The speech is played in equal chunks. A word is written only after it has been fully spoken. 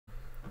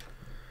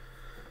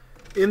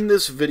In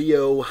this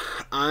video,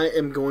 I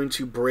am going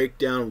to break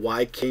down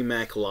why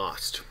KMAC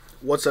lost.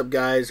 What's up,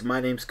 guys? My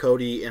name's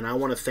Cody, and I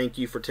want to thank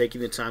you for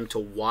taking the time to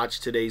watch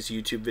today's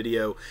YouTube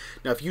video.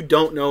 Now, if you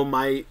don't know,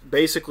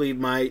 basically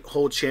my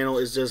whole channel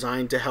is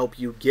designed to help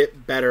you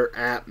get better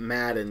at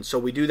Madden. So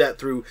we do that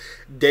through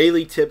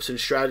daily tips and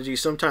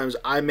strategies. Sometimes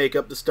I make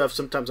up the stuff.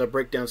 Sometimes I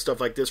break down stuff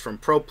like this from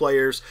pro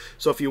players.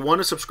 So if you want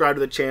to subscribe to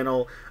the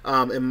channel,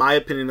 in my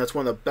opinion, that's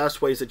one of the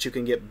best ways that you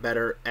can get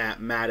better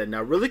at Madden.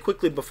 Now, really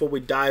quickly, before we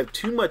dive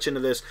too much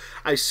into this,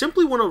 I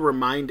simply want to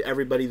remind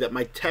everybody that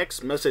my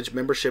text message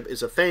membership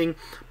is a thing.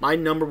 My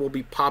number will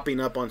be popping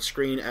up on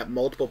screen at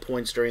multiple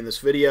points during this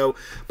video.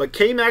 But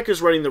KMAC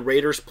is running the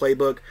Raiders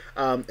playbook,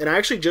 and I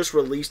actually just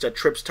released a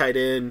trips tight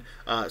end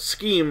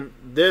scheme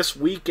this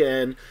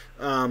weekend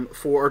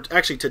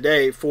actually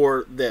today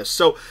for this.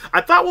 So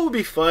I thought what would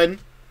be fun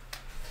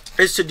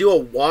is to do a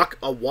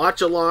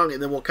watch along,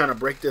 and then we'll kind of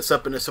break this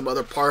up into some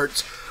other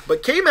parts.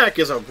 But KMAC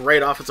is a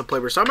great offensive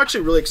player, so I'm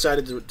actually really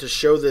excited to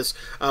show this.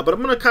 But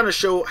I'm going to kind of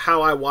show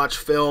how I watch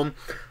film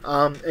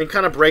and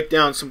kind of break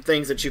down some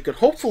things that you can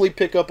hopefully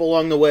pick up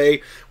along the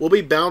way. We'll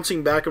be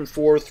bouncing back and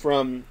forth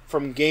from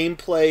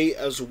gameplay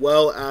as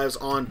well as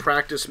on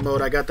practice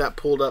mode. I got that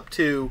pulled up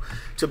too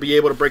to be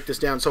able to break this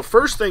down. So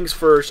first things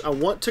first, I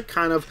want to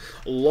kind of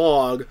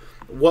log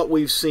what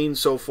we've seen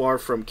so far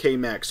from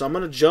KMAC. So I'm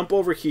going to jump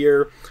over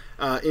here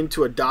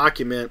into a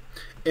document,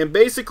 and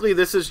basically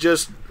this is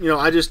just,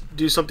 I just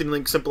do something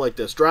like simple like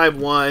this: drive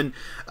one,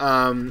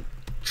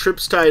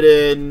 trips tight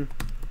end,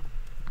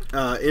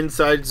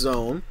 inside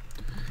zone.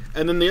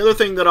 And then the other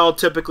thing that I'll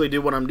typically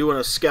do when I'm doing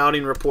a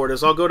scouting report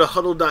is I'll go to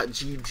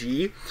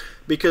huddle.gg,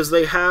 because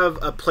they have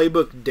a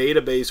playbook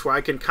database where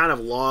I can kind of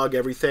log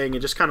everything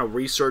and just kind of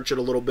research it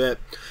a little bit.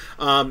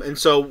 And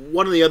so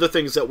one of the other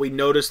things that we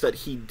noticed that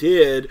he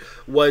did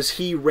was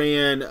he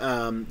ran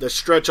the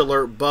stretch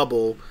alert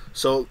bubble,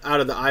 so out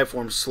of the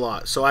I-form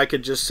slot. So I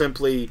could just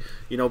simply,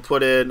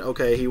 put in,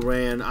 okay, he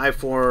ran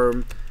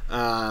I-form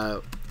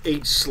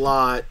H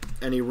slot,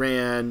 and he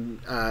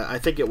ran, I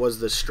think it was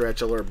the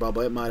stretch alert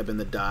bubble. It might have been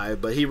the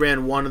dive, but he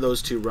ran one of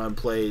those two run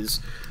plays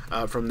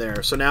from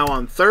there. So now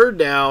on third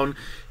down,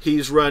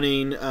 he's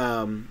running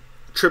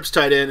trips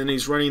tight end, and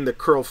he's running the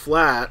curl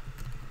flat.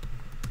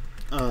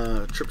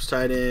 Trips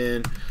tight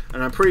end,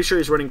 and I'm pretty sure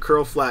he's running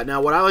curl flat.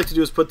 Now, what I like to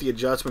do is put the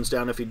adjustments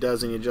down if he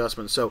does any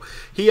adjustments. So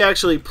he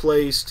actually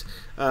placed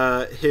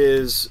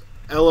his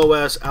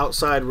LOS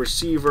outside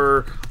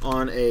receiver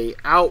on a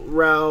out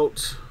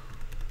route.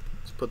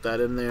 Put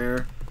that in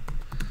there.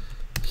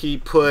 He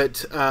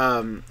placed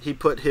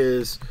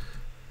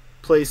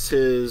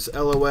his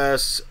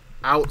LOS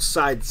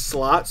outside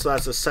slot, so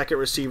that's a second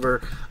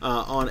receiver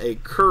on a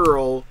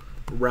curl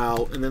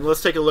route. And then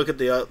let's take a look at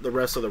the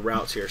rest of the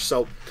routes here.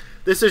 So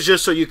this is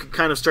just so you can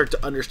kind of start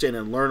to understand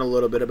and learn a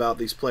little bit about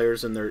these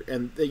players,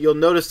 and you'll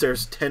notice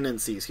there's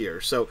tendencies here.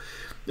 So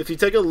if you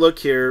take a look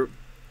here,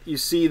 you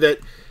see that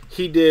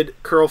he did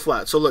curl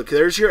flat. So look,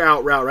 there's your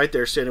out route right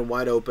there standing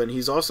wide open.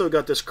 He's also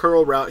got this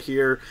curl route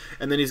here,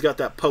 and then he's got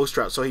that post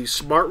route. So he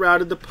smart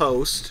routed the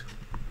post.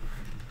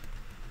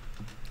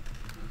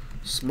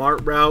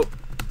 Smart route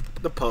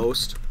the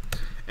post.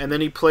 And then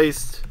he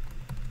placed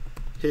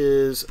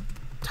his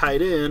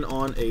tight end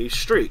on a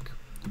streak,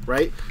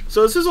 right?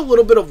 So this is a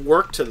little bit of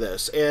work to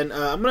this, and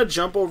I'm going to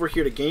jump over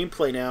here to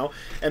gameplay now,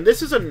 and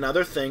this is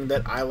another thing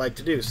that I like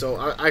to do. So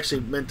I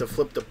actually meant to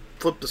flip the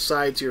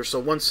sides here, so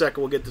 1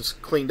 second, we'll get this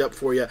cleaned up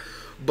for you.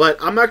 But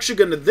I'm actually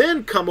going to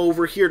then come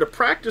over here to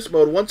practice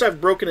mode once I've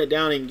broken it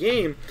down in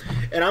game,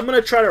 and I'm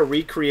going to try to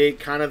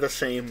recreate kind of the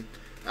same,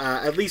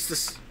 at least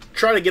this,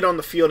 try to get on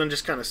the field and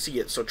just kind of see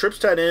it. So trips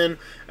tight end,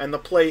 and the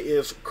play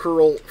is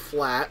curl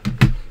flat.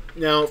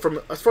 Now,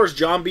 as far as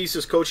John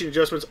Beast's coaching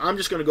adjustments, I'm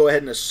just going to go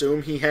ahead and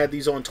assume he had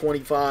these on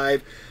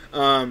 25.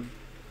 I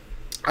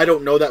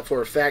don't know that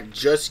for a fact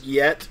just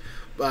yet,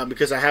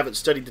 because I haven't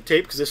studied the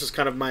tape, because this is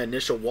kind of my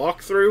initial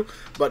walkthrough.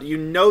 But you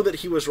know that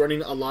he was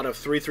running a lot of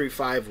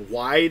 3-3-5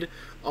 wide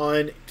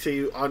on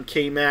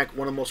KMAC,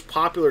 one of the most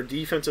popular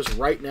defenses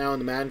right now in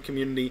the Madden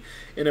community,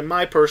 and in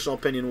my personal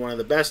opinion, one of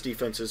the best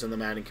defenses in the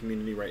Madden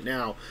community right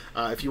now.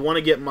 If you want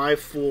to get my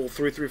full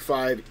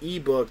 3-3-5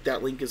 ebook,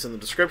 that link is in the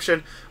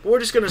description. But we're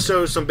just going to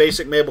show some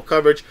basic Mabel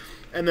coverage,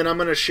 and then I'm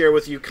going to share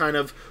with you kind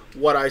of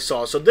what I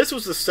saw. So this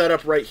was the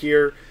setup right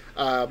here.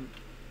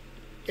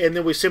 And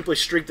then we simply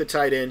streak the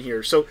tight end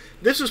here. So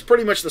this is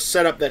pretty much the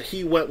setup that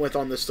he went with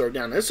on this third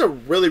down. This is a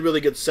really, really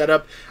good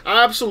setup.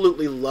 I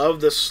absolutely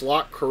love this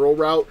slot curl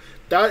route.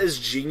 That is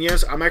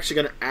genius. I'm actually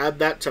going to add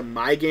that to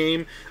my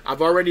game.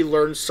 I've already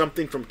learned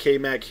something from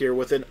KMAC here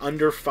within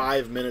under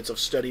 5 minutes of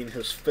studying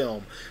his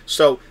film.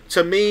 So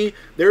to me,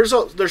 there's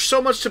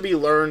so much to be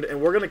learned,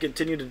 and we're going to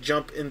continue to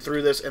jump in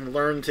through this and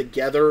learn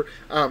together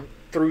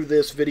through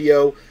this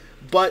video.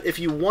 But if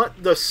you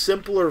want the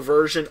simpler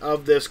version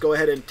of this, go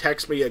ahead and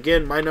text me.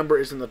 Again, my number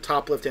is in the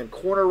top left-hand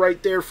corner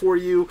right there for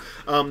you,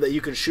 that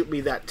you can shoot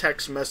me that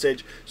text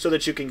message so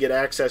that you can get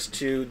access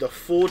to the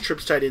full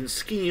trips tight end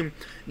scheme.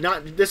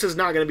 This is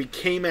not going to be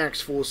KMAC's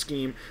full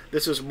scheme.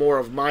 This is more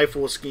of my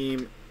full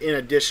scheme in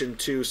addition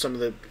to some of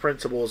the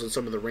principles and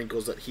some of the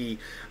wrinkles that he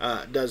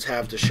does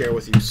have to share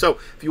with you. So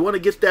if you want to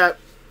get that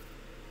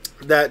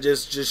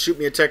just shoot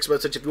me a text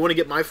message. If you want to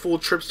get my full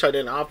trips tight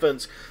end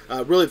offense,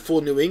 really full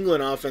New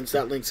England offense,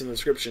 that link's in the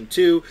description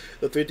too.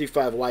 The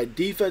 55 wide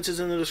defense is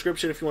in the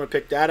description if you want to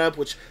pick that up,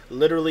 which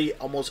literally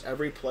almost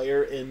every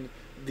player in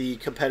the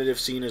competitive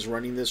scene is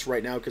running this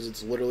right now because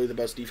it's literally the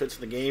best defense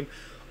in the game.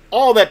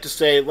 All that to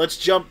say, let's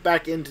jump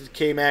back into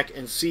KMAC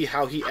and see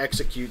how he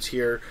executes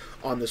here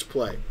on this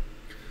play.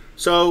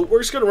 So we're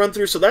just going to run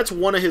through. So that's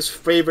one of his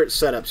favorite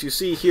setups. You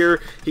see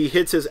here, he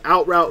hits his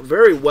out route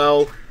very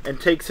well and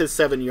takes his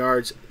 7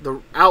 yards.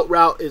 The out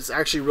route is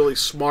actually really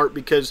smart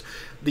because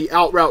the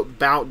out route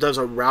does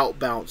a route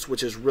bounce,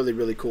 which is really,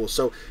 really cool.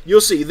 So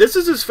you'll see, this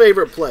is his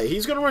favorite play.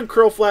 He's going to run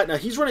curl flat. Now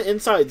he's running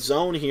inside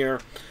zone here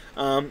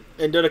and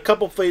did a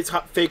couple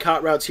fake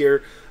hot routes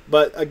here.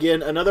 But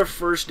again, another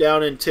first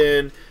down and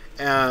 10.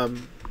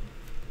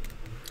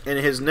 And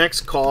his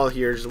next call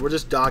here, we'll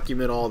just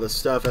document all this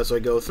stuff as I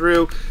go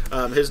through.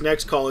 His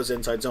next call is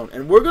inside zone.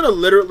 And we're going to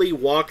literally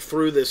walk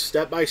through this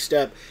step by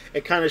step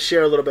and kind of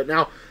share a little bit.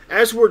 Now,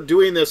 as we're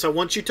doing this, I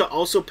want you to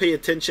also pay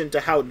attention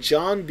to how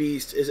John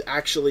Beast is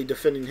actually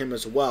defending him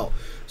as well.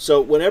 So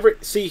whenever,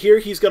 see here,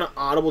 he's going to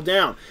audible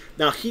down.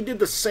 Now, he did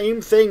the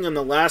same thing in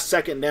the last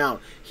second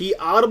down. He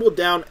audibled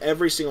down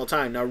every single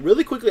time. Now,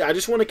 really quickly, I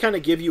just want to kind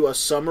of give you a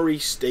summary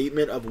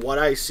statement of what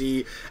I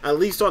see, at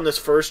least on this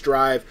first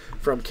drive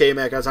from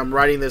KMAC. As I'm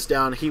writing this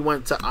down, he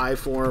went to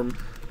I-form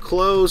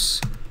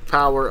close,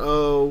 power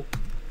O,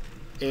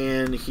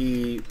 and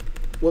he,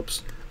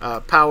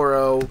 power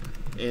O,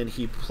 and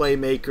he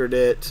playmakered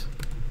it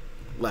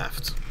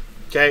left.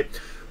 Okay,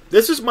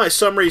 this is my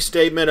summary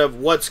statement of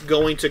what's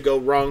going to go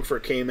wrong for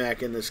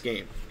KMAC in this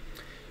game.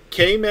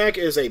 KMAC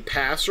is a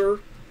passer.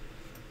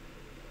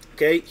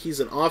 Okay, he's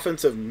an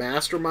offensive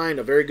mastermind,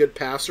 a very good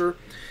passer.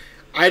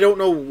 I don't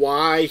know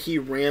why he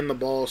ran the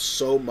ball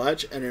so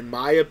much, and in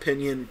my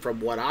opinion,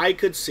 from what I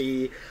could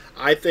see,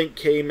 I think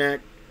KMAC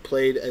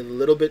played a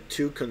little bit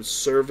too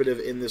conservative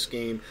in this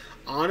game.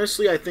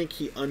 Honestly, I think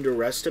he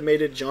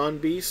underestimated John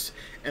Beast,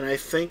 and I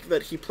think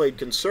that he played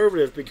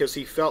conservative because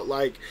he felt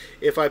like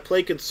if I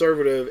play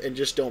conservative and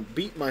just don't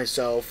beat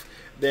myself,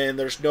 then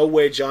there's no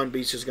way John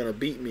Beast is going to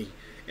beat me.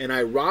 And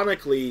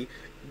ironically,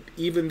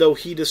 even though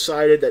he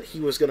decided that he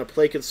was going to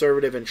play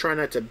conservative and try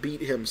not to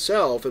beat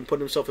himself and put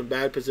himself in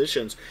bad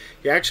positions,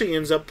 he actually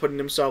ends up putting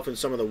himself in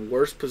some of the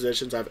worst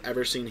positions I've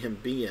ever seen him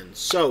be in.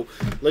 So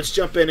let's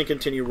jump in and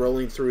continue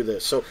rolling through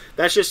this. So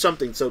that's just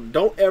something. So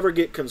don't ever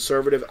get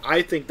conservative.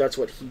 I think that's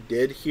what he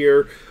did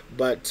here.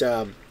 But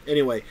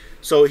anyway,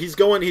 so he's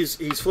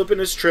flipping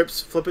his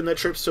trips, flipping the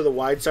trips to the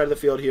wide side of the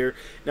field here.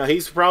 Now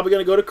he's probably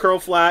going to go to curl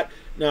flat.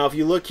 Now if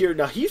you look here,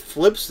 now he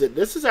flips it.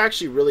 This is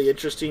actually really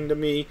interesting to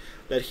me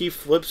that he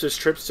flips his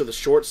trips to the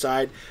short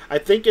side. I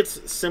think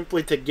it's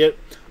simply to get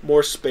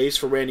more space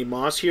for Randy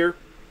Moss here.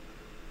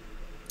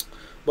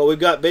 But we've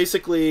got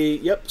basically,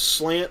 yep,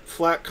 slant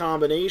flat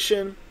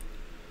combination.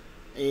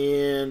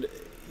 And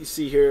you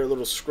see here a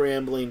little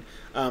scrambling.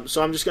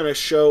 So I'm just going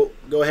to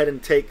go ahead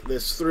and take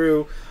this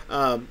through.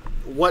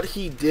 What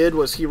he did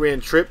was he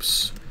ran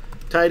trips,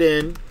 tight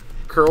end,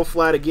 curl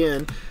flat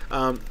again.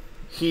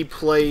 He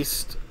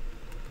placed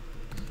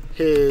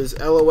his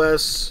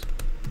LOS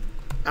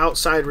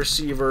outside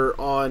receiver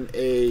on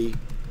a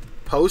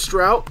post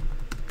route.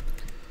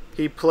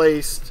 He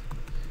placed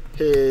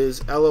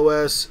his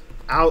LOS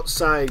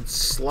outside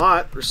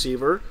slot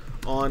receiver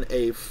on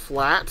a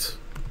flat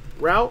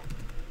route.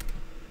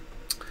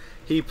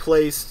 He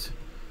placed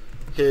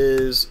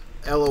his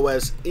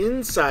LOS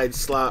inside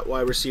slot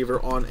wide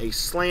receiver on a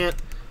slant,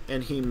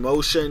 and he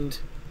motioned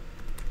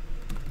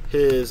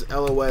his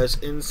LOS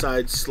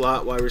inside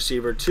slot wide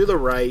receiver to the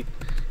right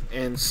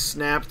and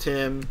snapped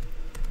him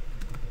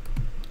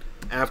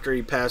after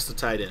he passed the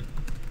tight end.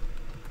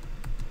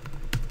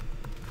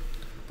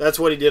 That's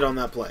what he did on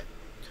that play.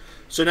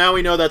 So now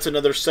we know that's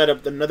another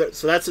setup.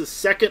 So that's his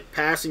second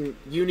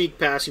unique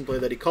passing play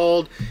that he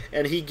called,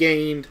 and he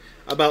gained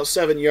about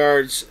 7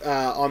 yards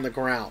on the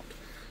ground.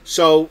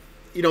 So,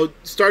 you know,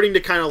 starting to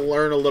kind of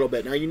learn a little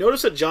bit. Now you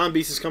notice that John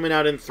Beast is coming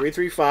out in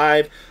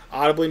 3-3-5,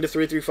 audibling to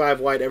 3-3-5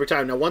 wide every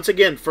time. Now once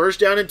again, first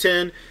down and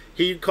 10,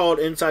 he called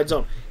inside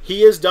zone.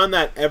 He has done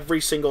that every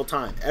single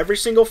time. Every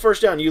single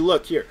first down, you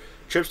look here,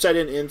 trips tight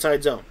end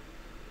inside zone,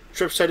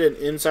 trips tight end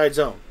inside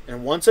zone.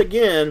 And once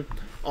again,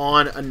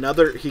 on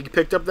another, he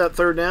picked up that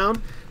third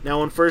down.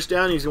 Now on first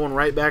down, he's going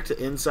right back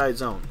to inside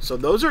zone. So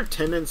those are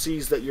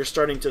tendencies that you're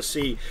starting to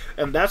see.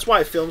 And that's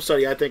why film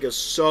study, I think, is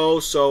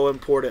so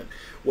important.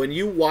 When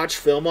you watch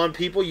film on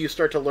people, you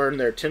start to learn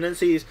their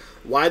tendencies,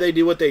 why they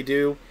do what they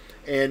do.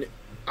 And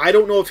I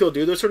don't know if he'll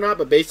do this or not,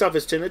 but based off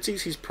his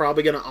tendencies, he's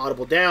probably going to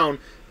audible down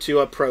to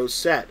a pro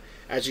set.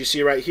 As you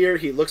see right here,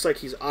 he looks like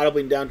he's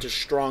audibling down to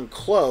strong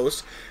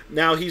close.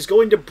 Now he's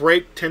going to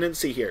break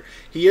tendency here.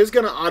 He is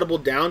going to audible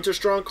down to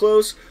strong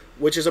close,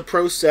 which is a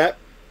pro set,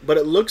 but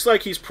it looks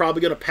like he's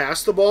probably going to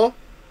pass the ball.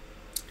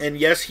 And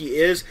yes, he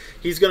is.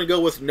 He's going to go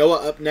with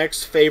Noah up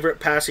next, favorite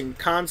passing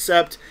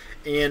concept.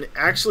 and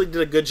actually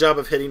did a good job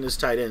of hitting his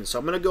tight end. So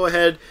I'm going to go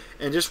ahead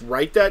and just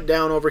write that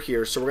down over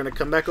here. So we're going to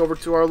come back over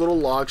to our little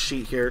log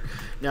sheet here.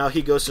 Now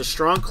he goes to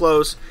strong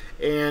close,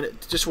 and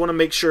just want to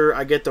make sure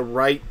I get the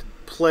right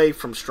play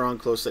from strong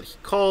close that he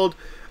called.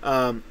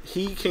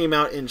 He came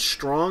out in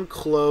strong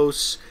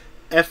close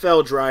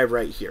FL drive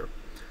right here.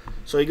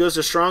 So he goes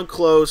to strong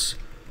close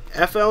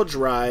FL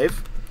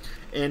drive,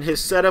 and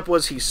his setup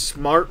was he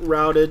smart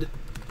routed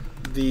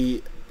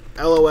the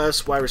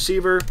LOS wide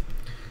receiver.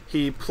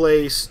 He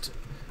placed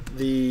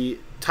the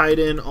tight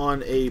end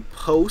on a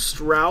post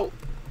route,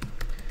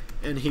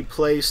 and he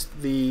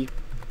placed the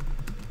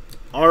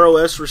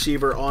ROS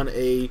receiver on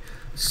a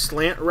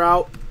slant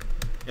route,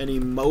 and he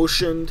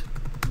motioned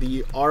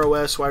the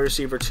ROS wide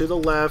receiver to the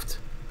left,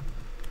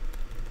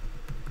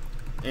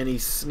 and he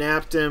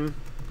snapped him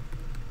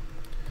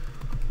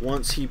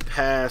once he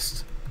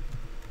passed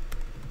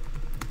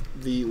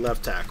the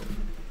left tackle.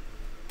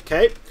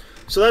 Okay,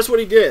 so that's what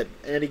he did,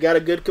 and he got a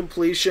good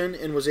completion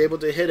and was able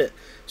to hit it.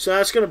 So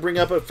that's going to bring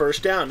up a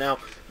first down. Now,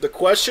 the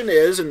question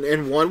is,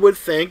 and one would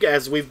think,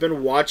 as we've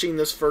been watching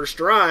this first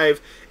drive,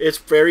 it's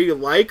very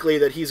likely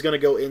that he's going to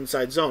go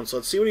inside zone. So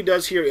let's see what he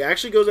does here. He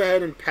actually goes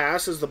ahead and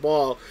passes the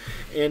ball,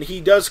 and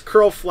he does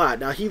curl flat.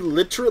 Now, he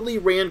literally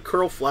ran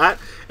curl flat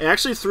and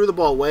actually threw the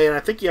ball away, and I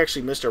think he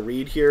actually missed a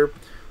read here.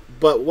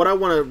 But what I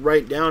want to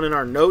write down in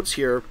our notes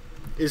here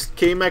is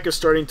KMAC is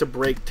starting to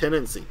break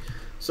tendency.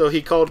 So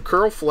he called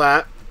curl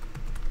flat,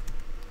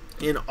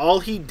 and all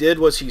he did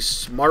was he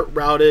smart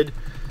routed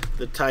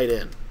the tight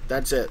end.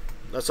 That's it.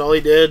 That's all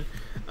he did.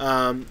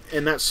 And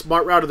that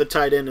smart route of the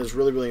tight end is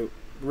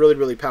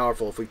really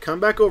powerful. If we come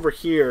back over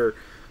here,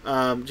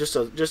 just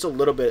a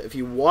little bit, if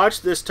you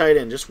watch this tight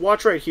end, just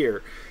watch right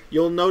here,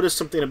 you'll notice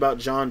something about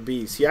John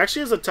Beast. He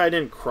actually has a tight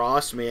end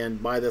cross man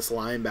by this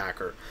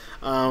linebacker.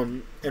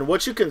 And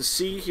what you can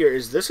see here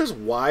is this is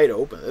wide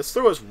open. This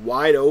throw is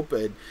wide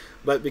open,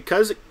 but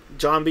because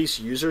John Beast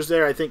users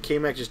there, I think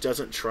KMAC just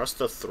doesn't trust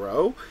the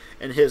throw,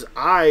 and his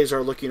eyes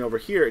are looking over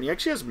here, and he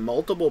actually has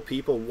multiple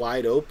people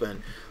wide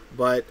open.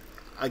 But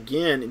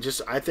again,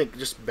 I think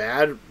just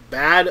bad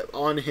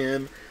on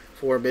him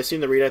for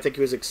missing the read. I think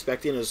he was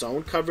expecting a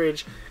zone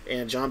coverage,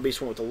 and John Beast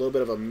went with a little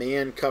bit of a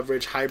man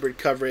coverage, hybrid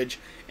coverage,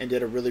 and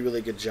did a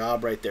really good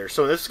job right there.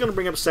 So this is going to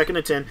bring up 2nd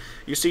and 10.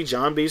 You see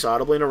John Beast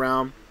audibling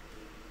around,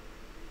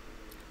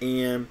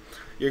 and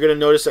you're going to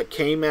notice that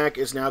KMAC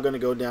is now going to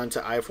go down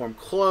to I-form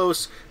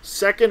close.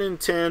 2nd and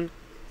 10.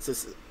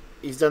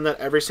 He's done that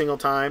every single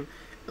time.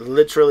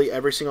 Literally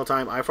every single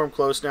time. I-form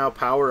close now,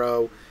 power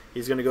O.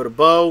 He's going to go to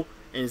bow,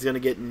 and he's going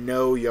to get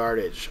no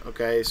yardage.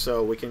 Okay,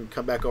 so we can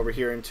come back over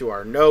here into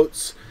our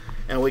notes,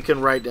 and we can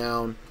write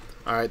down,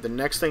 all right, the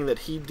next thing that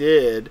he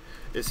did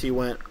is he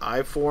went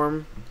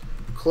I-form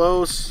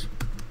close,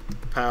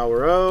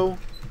 power O,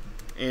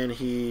 and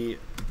he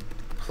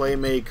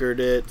playmakered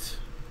it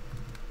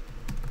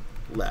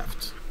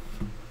left.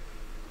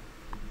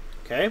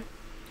 Okay,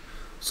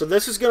 so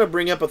this is going to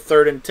bring up a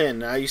 3rd and 10.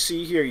 Now you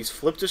see here he's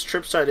flipped his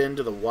trip side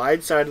into the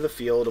wide side of the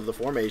field of the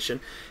formation.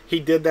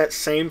 He did that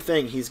same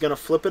thing. He's going to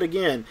flip it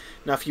again.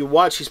 Now if you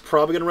watch, he's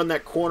probably going to run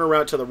that corner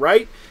route to the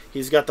right.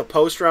 He's got the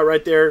post route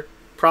right there.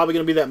 Probably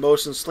going to be that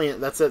motion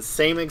slant. That's that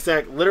same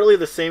exact, literally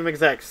the same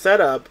exact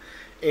setup.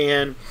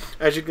 And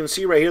as you can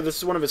see right here, this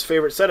is one of his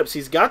favorite setups.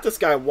 He's got this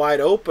guy wide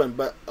open,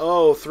 but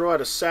oh, throw out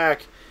a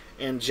sack,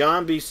 and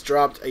John Beast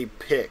dropped a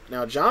pick.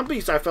 Now, John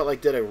Beast, I felt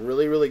like, did a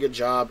really good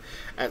job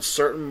at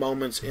certain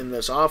moments in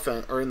this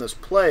offense or in this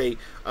play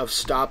of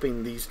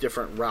stopping these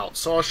different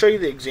routes. So I'll show you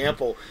the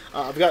example.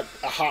 I've got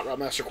a hot route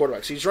master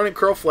quarterback. So he's running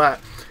curl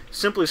flat,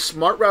 simply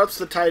smart routes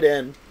the tight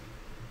end,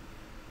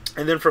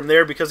 and then from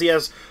there, because he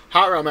has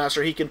hot route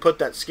master, he can put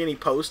that skinny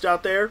post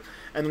out there.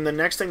 And then the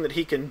next thing that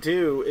he can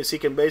do is he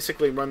can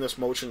basically run this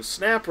motion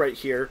snap right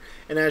here.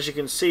 And as you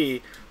can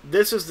see,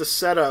 this is the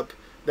setup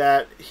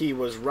that he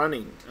was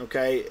running,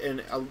 okay,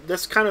 and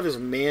this kind of his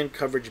man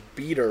coverage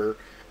beater,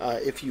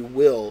 if you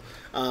will.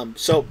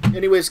 So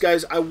anyways,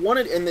 guys, I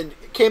wanted, and then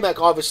KMAC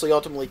obviously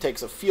ultimately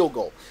takes a field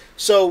goal.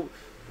 So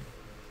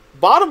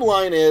bottom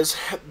line is,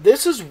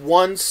 this is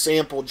one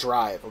sample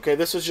drive, okay?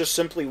 This is just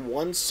simply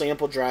one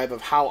sample drive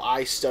of how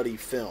I study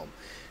film.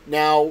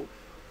 Now,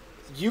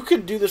 you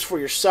could do this for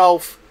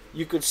yourself.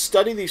 You could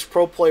study these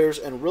pro players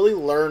and really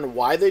learn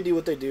why they do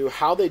what they do,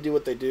 how they do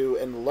what they do,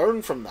 and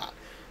learn from that.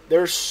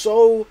 They're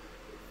so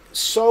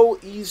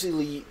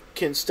easily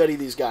can study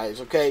these guys,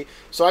 okay?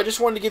 So I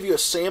just wanted to give you a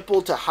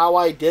sample to how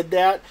I did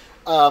that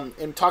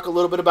and talk a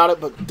little bit about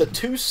it. But the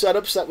 2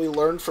 setups that we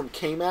learned from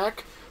KMAC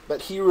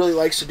that he really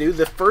likes to do,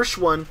 the first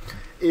one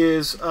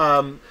is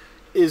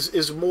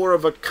more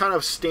of a kind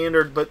of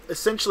standard, but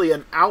essentially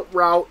an out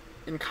route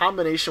in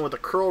combination with a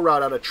curl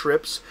route out of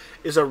trips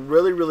is a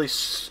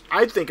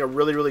I think a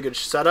really good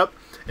setup.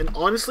 And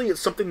honestly, it's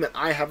something that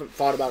I haven't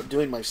thought about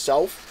doing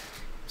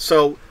myself.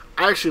 So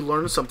I actually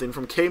learned something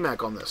from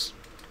KMAC on this.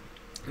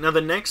 Now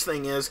the next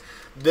thing is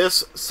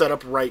this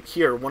setup right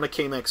here, one of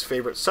KMAC's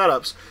favorite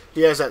setups.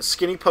 He has that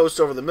skinny post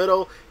over the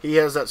middle. He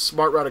has that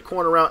smart route, a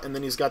corner route, and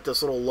then he's got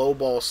this little low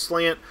ball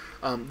slant.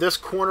 This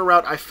corner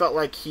route, I felt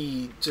like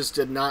he just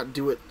did not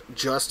do it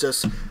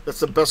justice. That's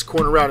the best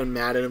corner route in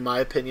Madden, in my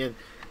opinion.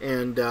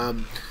 And,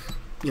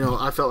 you know,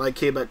 I felt like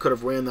KMAC could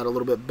have ran that a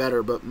little bit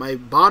better. But my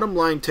bottom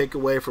line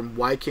takeaway from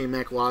why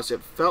KMAC lost,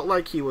 it felt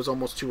like he was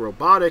almost too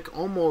robotic,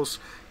 almost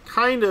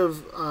kind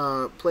of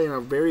playing a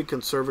very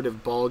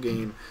conservative ball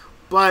game.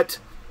 But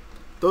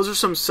those are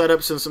some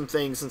setups and some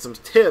things and some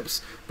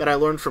tips that I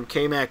learned from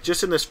KMAC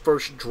just in this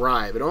first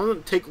drive. It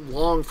doesn't take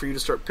long for you to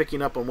start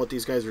picking up on what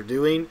these guys are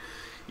doing.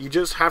 You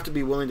just have to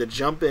be willing to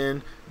jump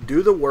in,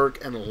 do the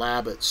work, and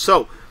lab it.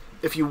 So,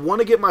 if you want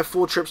to get my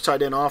full trips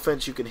tight end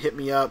offense, you can hit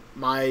me up.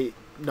 My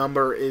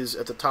number is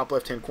at the top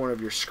left-hand corner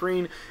of your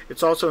screen.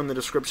 It's also in the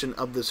description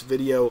of this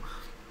video.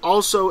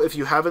 Also, if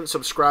you haven't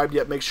subscribed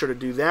yet, make sure to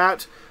do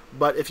that.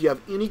 But if you have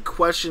any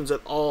questions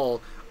at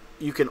all,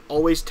 you can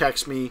always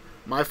text me.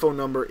 My phone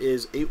number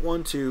is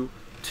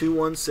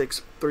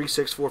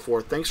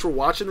 812-216-3644. Thanks for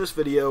watching this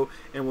video,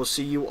 and we'll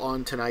see you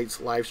on tonight's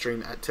live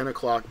stream at 10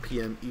 o'clock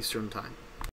p.m. Eastern Time.